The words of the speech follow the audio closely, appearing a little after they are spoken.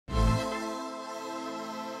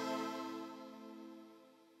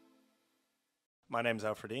My name's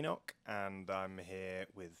Alfred Enoch, and I'm here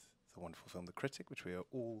with the wonderful film The Critic, which we are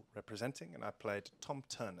all representing, and I played Tom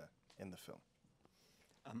Turner in the film.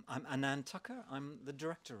 I'm Anand Tucker. I'm the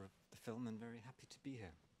director of the film and very happy to be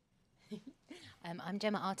here. I'm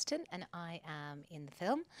Gemma Arterton, and I am in the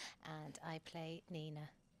film, and I play Nina.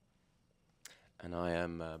 And I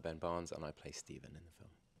am Ben Barnes, and I play Stephen in the film.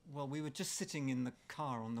 Well, we were just sitting in the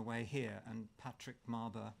car on the way here, and Patrick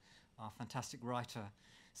Marber, our fantastic writer,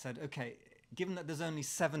 said, OK, given that there's only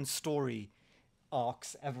 7 story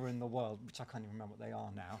arcs ever in the world, which I can't even remember what they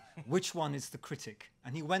are now, which one is The Critic?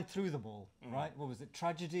 And he went through them all, right? What was it?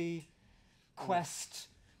 Tragedy, quest,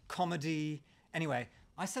 comedy. Anyway,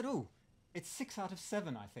 I said, oh, it's 6 out of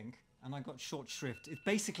 7, I think. And I got short shrift. It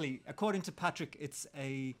basically, according to Patrick, it's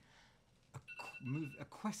a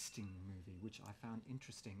questing movie, which I found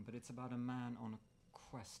interesting, but it's about a man on a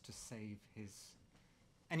quest to save his...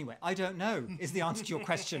 Anyway, I don't know, is the answer to your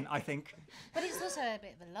question, I think. But it's also a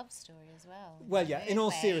bit of a love story as well. Well, yeah, in all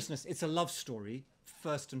seriousness, it's a love story,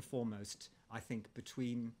 first and foremost, I think,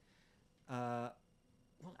 between...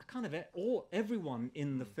 everyone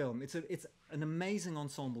in the film. It's an amazing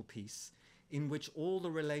ensemble piece in which all the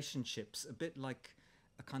relationships, a bit like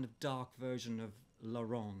a kind of dark version of La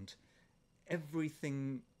Ronde,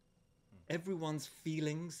 everyone's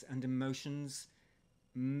feelings and emotions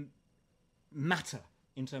matter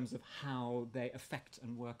in terms of how they affect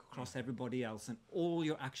and work across everybody else, and all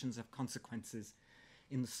your actions have consequences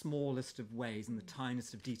in the smallest of ways, in the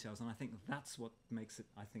tiniest of details, and I think that's what makes it,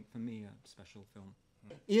 I think, for me, a special film.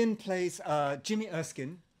 Ian plays Jimmy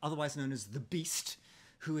Erskine, otherwise known as the Beast,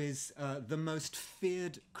 who is the most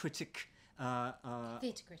feared theatre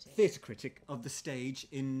critic of the stage.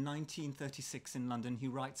 In 1936 in London, he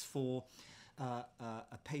writes for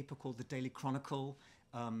a paper called the Daily Chronicle,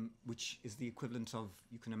 which is the equivalent of,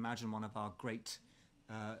 you can imagine, one of our great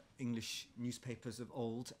English newspapers of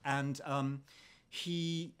old. And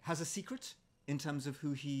he has a secret in terms of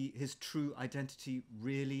who his true identity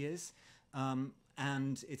really is.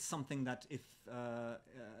 And it's something that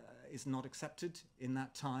is not accepted in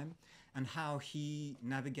that time, and how he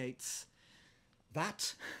navigates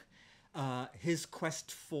that, his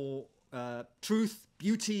quest for truth,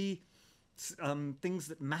 beauty, things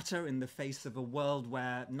that matter in the face of a world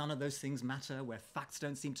where none of those things matter, where facts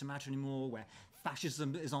don't seem to matter anymore, where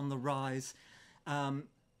fascism is on the rise, and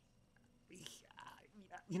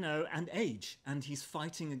age. And he's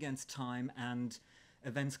fighting against time, and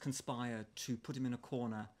events conspire to put him in a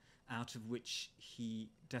corner out of which he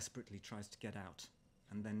desperately tries to get out,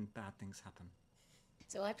 and then bad things happen.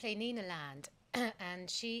 So I play Nina Land, and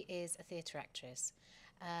she is a theatre actress,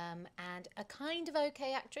 and a kind of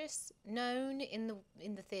okay actress, known in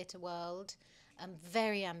the theatre world,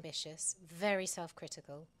 very ambitious, very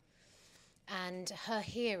self-critical, and her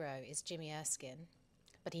hero is Jimmy Erskine,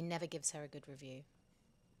 but he never gives her a good review,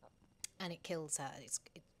 and it kills her.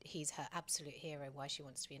 He's her absolute hero, why she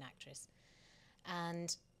wants to be an actress.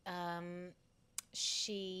 And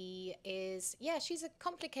she's a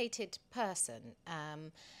complicated person.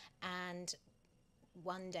 And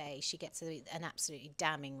one day she gets an absolutely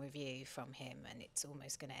damning review from him, and it's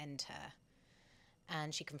almost going to end her.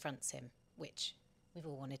 And she confronts him, which we've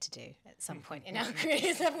all wanted to do at some point in our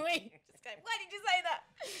careers, haven't we? Just go, why did you say that?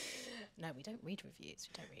 No, we don't read reviews.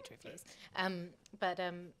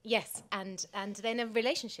 Yes, and then a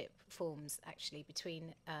relationship forms actually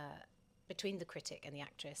between the critic and the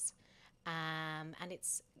actress, and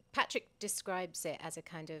Patrick describes it as a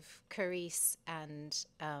kind of Clarice and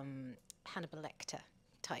Hannibal Lecter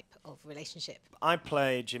type of relationship. I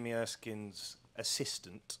play Jimmy Erskine's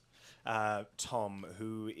assistant, Tom,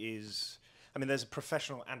 who is... I mean, there's a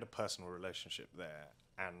professional and a personal relationship there,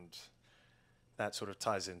 and that sort of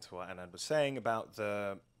ties into what Anand was saying about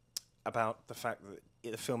the fact that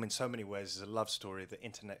the film in so many ways is a love story that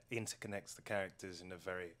interconnects the characters in a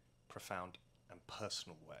very profound and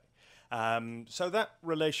personal way. So that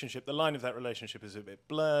relationship, the line of that relationship is a bit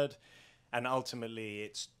blurred, and ultimately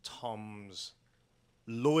it's Tom's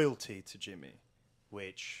loyalty to Jimmy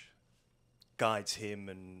which guides him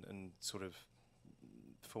and sort of,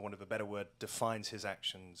 for want of a better word, defines his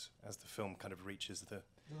actions as the film kind of reaches the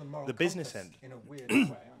business end. In a weird way,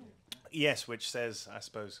 aren't you? Yes, which says, I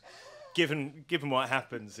suppose, given what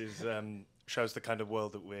happens, shows the kind of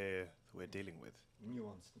world that we're dealing with.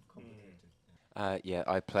 Nuanced and complicated.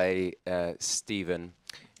 I play Stephen,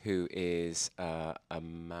 who is a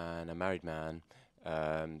married man,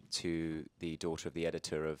 to the daughter of the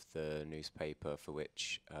editor of the newspaper for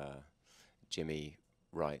which Jimmy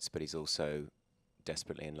writes, but he's also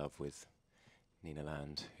desperately in love with Nina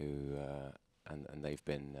Land, who and they've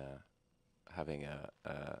been having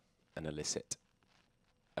an illicit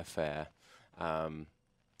affair. And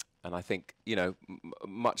I think, you know,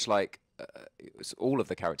 much like all of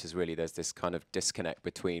the characters, really, there's this kind of disconnect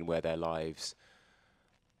between where their lives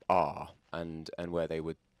are and where they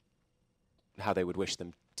would, how they would wish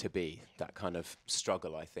them to be. That kind of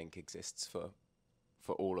struggle, I think, exists for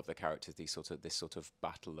all of the characters. This sort of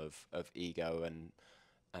battle of ego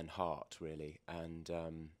and heart, really. And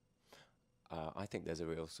I think there's a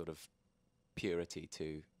real sort of purity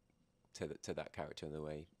to that character and the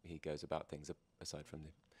way he goes about things, aside from the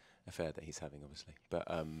affair that he's having, obviously. But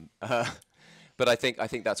I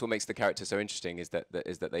think that's what makes the character so interesting, is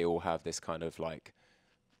that they all have this kind of like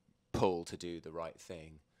pull to do the right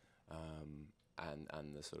thing,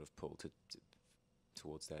 and the sort of pull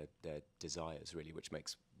towards their desires, really, which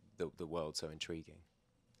makes the world so intriguing.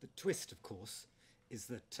 The twist, of course, is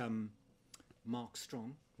that Mark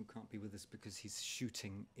Strong, who can't be with us because he's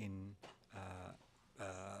shooting in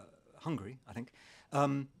Hungary, I think,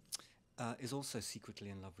 is also secretly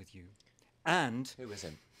in love with you. And Who is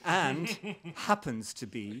him? And happens to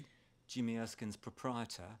be Jimmy Erskine's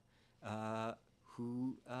proprietor,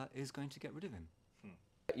 who is going to get rid of him.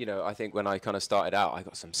 You know, I think when I kind of started out, I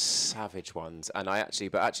got some savage ones, and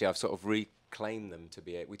but actually I've sort of reclaimed them to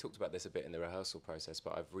be. We talked about this a bit in the rehearsal process,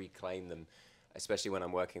 but I've reclaimed them, especially when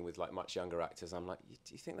I'm working with like much younger actors. I'm like,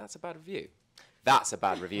 do you think that's a bad review? That's a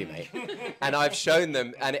bad review, mate. And I've shown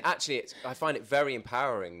them, and I find it very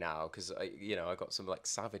empowering now, because you know, I got some like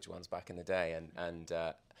savage ones back in the day,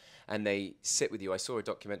 and they sit with you. I saw a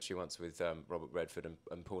documentary once with Robert Redford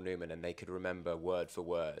and Paul Newman, and they could remember word for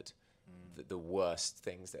word the worst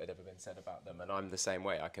things that had ever been said about them. And I'm the same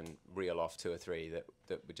way. I can reel off 2 or 3 that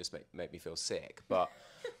would just make me feel sick. But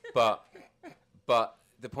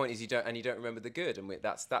the point is, you don't remember the good, and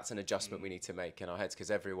that's an adjustment we need to make in our heads, because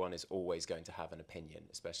everyone is always going to have an opinion,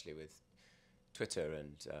 especially with Twitter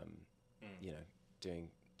and you know, doing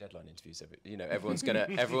deadline interviews. You know, everyone's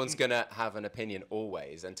gonna have an opinion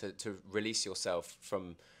always, and to release yourself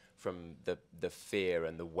from the fear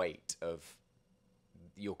and the weight of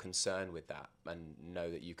your concern with that, and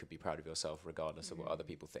know that you could be proud of yourself regardless of what other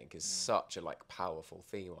people think, is such a like powerful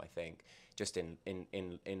theme, I think, just in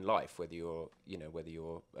life, whether you're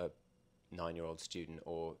a 9-year-old student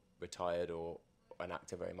or retired or an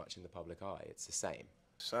actor very much in the public eye. It's the same.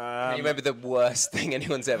 Can you remember the worst thing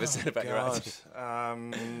anyone's ever said about your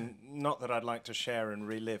acting? Not that I'd like to share and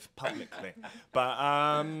relive publicly,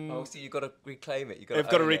 but so you've got to reclaim it. I've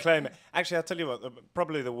got to reclaim it. Actually, I'll tell you what.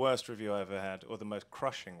 Probably the worst review I ever had, or the most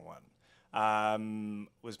crushing one,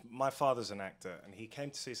 was my father's an actor, and he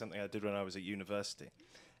came to see something I did when I was at university,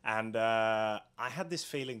 and I had this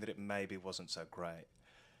feeling that it maybe wasn't so great,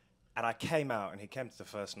 and I came out, and he came to the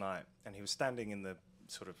first night, and he was standing in the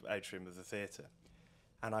sort of atrium of the theatre.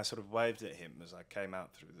 And I sort of waved at him as I came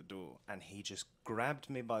out through the door, and he just grabbed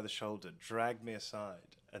me by the shoulder, dragged me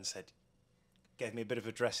aside, and gave me a bit of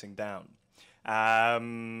a dressing down,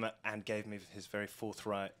 and gave me his very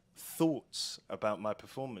forthright thoughts about my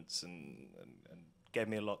performance, and gave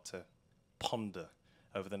me a lot to ponder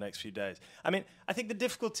over the next few days. I mean, I think the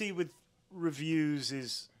difficulty with reviews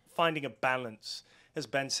is finding a balance. As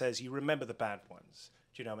Ben says, you remember the bad ones.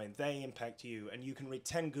 Do you know what I mean? They impact you, and you can read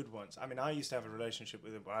 10 good ones. I mean, I used to have a relationship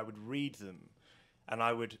with them where I would read them, and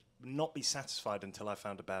I would not be satisfied until I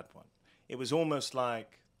found a bad one. It was almost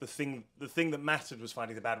like the thing that mattered was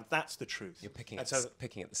finding the bad one. That's the truth. You're picking at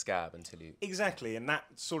the scab until you... Exactly, and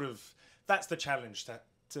that's the challenge,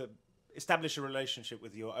 to establish a relationship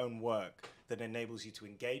with your own work that enables you to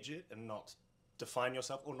engage it and not define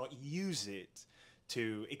yourself, or not use it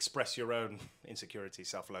to express your own insecurity,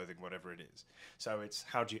 self-loathing, whatever it is. So it's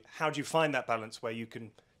how do you find that balance where you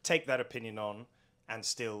can take that opinion on and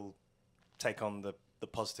still take on the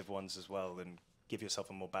positive ones as well, and give yourself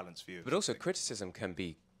a more balanced view. But also, criticism can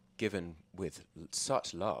be given with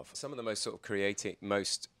such love. Some of the most sort of creative,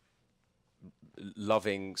 most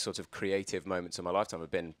loving sort of creative moments of my lifetime have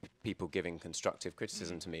been people giving constructive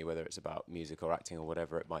criticism to me, whether it's about music or acting or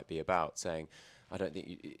whatever it might be about, saying, I don't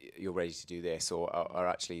think you're ready to do this, or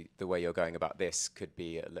actually the way you're going about this could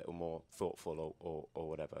be a little more thoughtful, or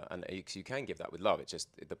whatever. And you can give that with love. It's just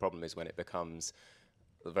the problem is when it becomes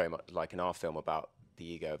very much like in our film about the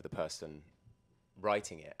ego of the person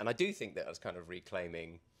writing it. And I do think that I was kind of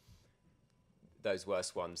reclaiming those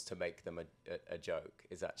worst ones to make them a joke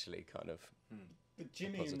is actually kind of But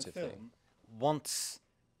Jimmy a in the positive film thing. wants...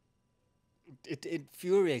 It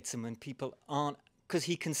infuriates him when people aren't... Because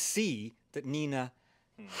he can see that Nina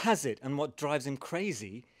has it, and what drives him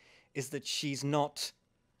crazy is that she's not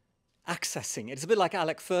accessing it. It's a bit like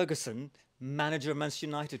Alec Ferguson, manager of Manchester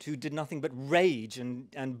United, who did nothing but rage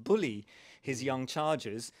and bully his young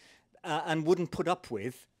chargers, and wouldn't put up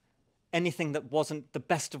with anything that wasn't the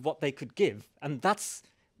best of what they could give, and that's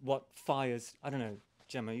what fires. I don't know,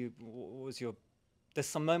 Gemma. What was your? There's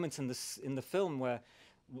some moments in the film where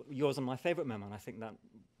yours are my favourite moment. I think that.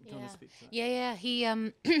 Do you want to speak to that? Yeah. He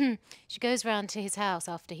she goes round to his house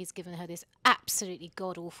after he's given her this absolutely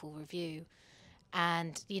god awful review,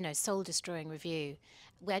 and soul destroying review,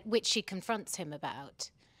 which she confronts him about,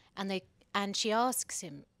 and she asks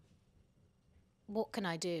him, "What can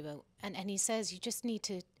I do?" And he says,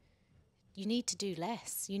 you need to do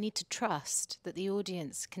less. You need to trust that the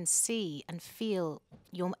audience can see and feel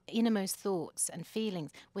your innermost thoughts and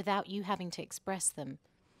feelings without you having to express them.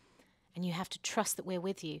 And you have to trust that we're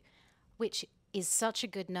with you, which is such a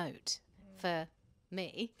good note for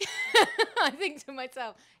me. I think to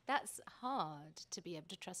myself, that's hard to be able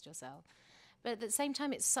to trust yourself. But at the same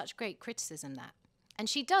time, it's such great criticism that. And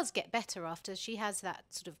she does get better after she has that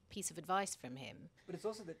sort of piece of advice from him. But it's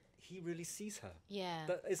also that he really sees her. Yeah.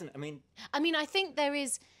 That, isn't it? I mean, I think there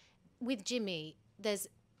is, with Jimmy,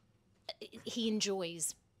 he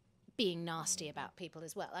enjoys being nasty about people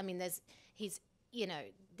as well. I mean,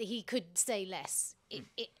 he could say less.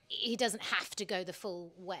 He doesn't have to go the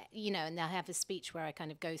full way, and I have a speech where I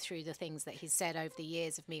kind of go through the things that he's said over the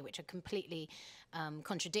years of me, which are completely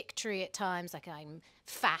contradictory at times, like I'm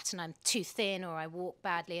fat and I'm too thin, or I walk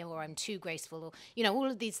badly, or I'm too graceful, or, all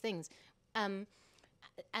of these things.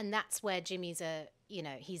 And that's where Jimmy's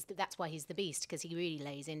that's why he's the beast, because he really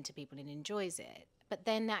lays into people and enjoys it. But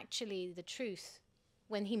then actually the truth,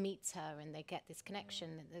 when he meets her and they get this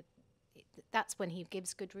connection, that's when he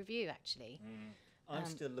gives good review, actually. I'm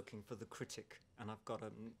still looking for the critic, and I've got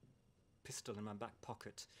a pistol in my back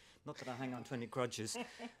pocket. Not that I hang on to any grudges.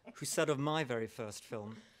 Who said of my very first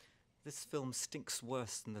film, "This film stinks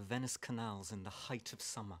worse than the Venice canals in the height of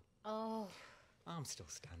summer." Oh. I'm still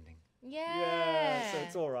standing. Yeah. So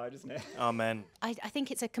it's all right, isn't it? Amen. I think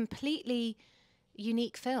it's a completely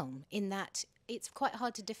unique film in that it's quite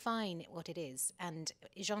hard to define what it is, and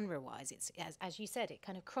genre-wise, it's as you said, it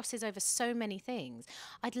kind of crosses over so many things.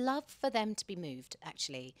 I'd love for them to be moved,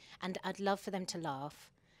 actually, and I'd love for them to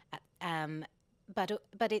laugh.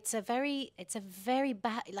 But it's it's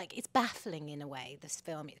baffling in a way. This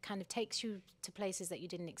film, it kind of takes you to places that you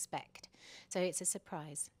didn't expect, so it's a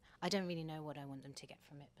surprise. I don't really know what I want them to get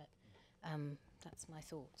from it, but that's my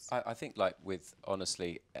thoughts. I think, with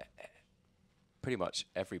honestly, pretty much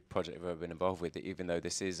every project I've ever been involved with, even though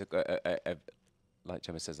this is, like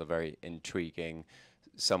Gemma says, a very intriguing,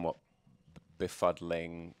 somewhat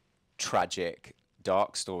befuddling, tragic,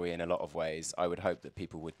 dark story in a lot of ways, I would hope that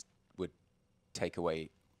people would take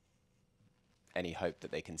away any hope that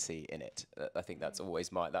they can see in it. I think that's always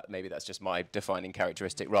maybe that's just my defining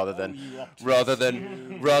characteristic, rather than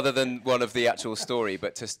one of the actual story,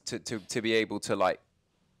 but to be able to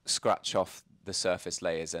scratch off the surface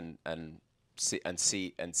layers and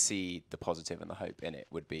see the positive and the hope in it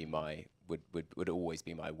would always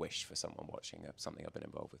be my wish for someone watching something I've been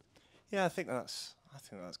involved with. Yeah, I think that's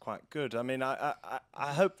quite good. I mean, I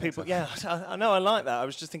hope people. Yeah, I know. I like that. I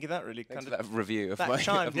was just thinking that really Thanks for that review of that my.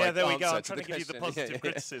 chime. Of Yeah, my there we go. answer I'm to trying to give you the question. positive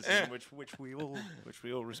criticism, which we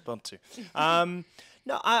all respond to.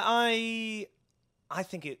 No, I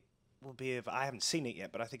think it will be. I haven't seen it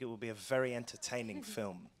yet, but I think it will be a very entertaining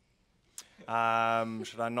film.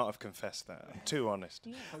 Should I not have confessed that? I'm too honest.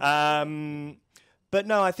 But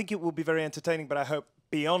no, I think it will be very entertaining. But I hope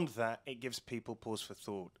beyond that, it gives people pause for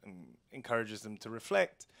thought and encourages them to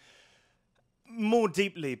reflect more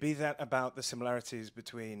deeply, be that about the similarities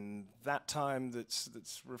between that time that's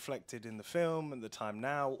reflected in the film and the time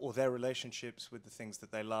now, or their relationships with the things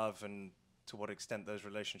that they love, and to what extent those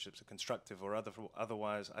relationships are constructive or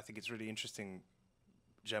otherwise. I think it's really interesting,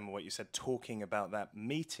 Gemma, what you said, talking about that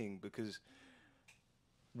meeting, because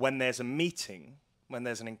when there's a meeting, when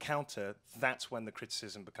there's an encounter, that's when the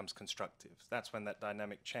criticism becomes constructive. That's when that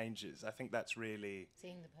dynamic changes. I think that's really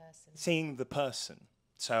seeing the person.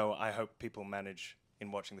 So I hope people manage,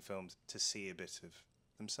 in watching the films, to see a bit of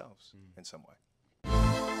themselves in some way.